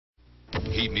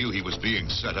He knew he was being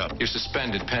set up. You're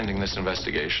suspended pending this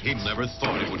investigation. He never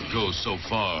thought it would go so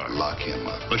far. Lock him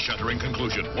up. The shattering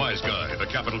conclusion. Wise Guy, The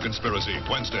Capital Conspiracy,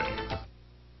 Wednesday.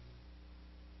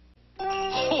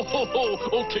 Ho, ho,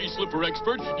 ho! Okay, slipper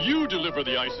expert, you deliver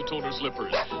the Isotoner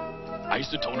slippers.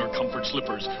 Isotoner comfort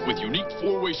slippers with unique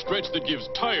four-way stretch that gives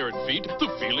tired feet the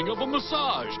feeling of a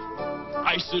massage.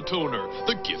 Isotoner,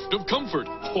 the gift of comfort.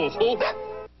 Ho, ho!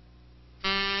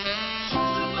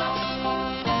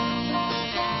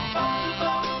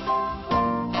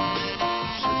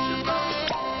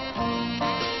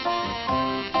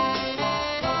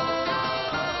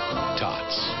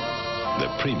 The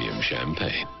premium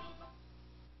champagne.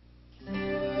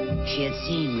 She had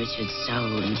seen Richard's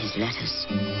soul in his letters,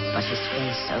 but his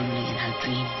face only in her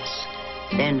dreams.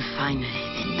 Then finally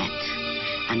they met,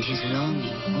 and his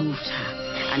longing moved her,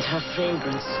 and her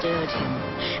fragrance stirred him,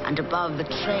 and above the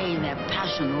train their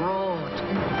passion roared.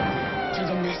 Till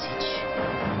the message,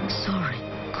 sorry,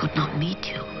 could not meet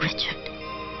you, Richard.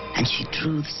 And she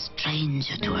drew the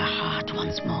stranger to her heart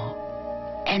once more.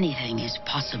 Anything is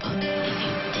possible if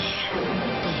you dare.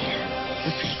 Dare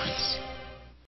the fragrance.